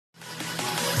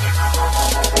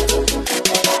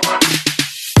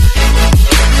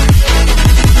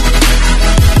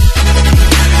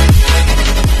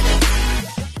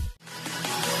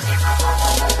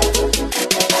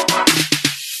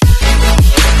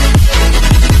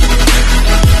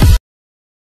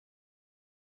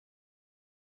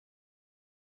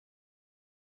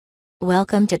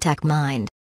Welcome to TechMind.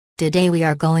 Today we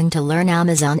are going to learn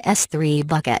Amazon S3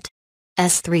 bucket.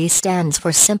 S3 stands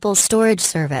for Simple Storage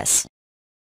Service.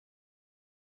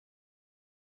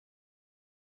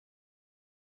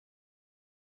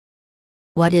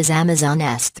 What is Amazon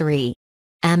S3?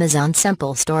 Amazon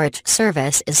Simple Storage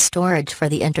Service is storage for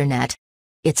the Internet.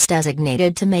 It's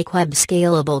designated to make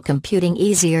web-scalable computing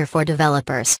easier for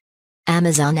developers.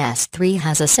 Amazon S3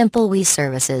 has a simple web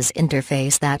services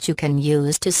interface that you can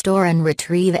use to store and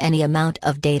retrieve any amount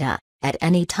of data, at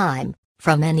any time,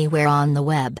 from anywhere on the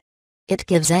web. It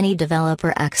gives any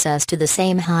developer access to the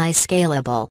same high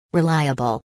scalable,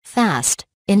 reliable, fast,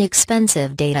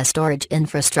 inexpensive data storage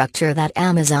infrastructure that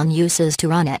Amazon uses to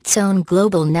run its own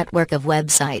global network of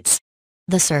websites.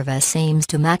 The service aims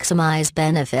to maximize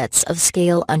benefits of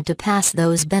scale and to pass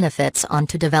those benefits on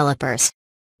to developers.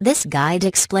 This guide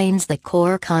explains the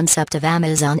core concept of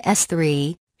Amazon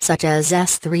S3, such as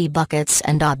S3 buckets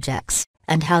and objects,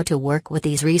 and how to work with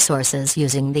these resources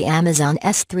using the Amazon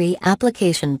S3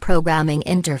 Application Programming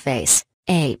Interface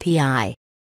 (API).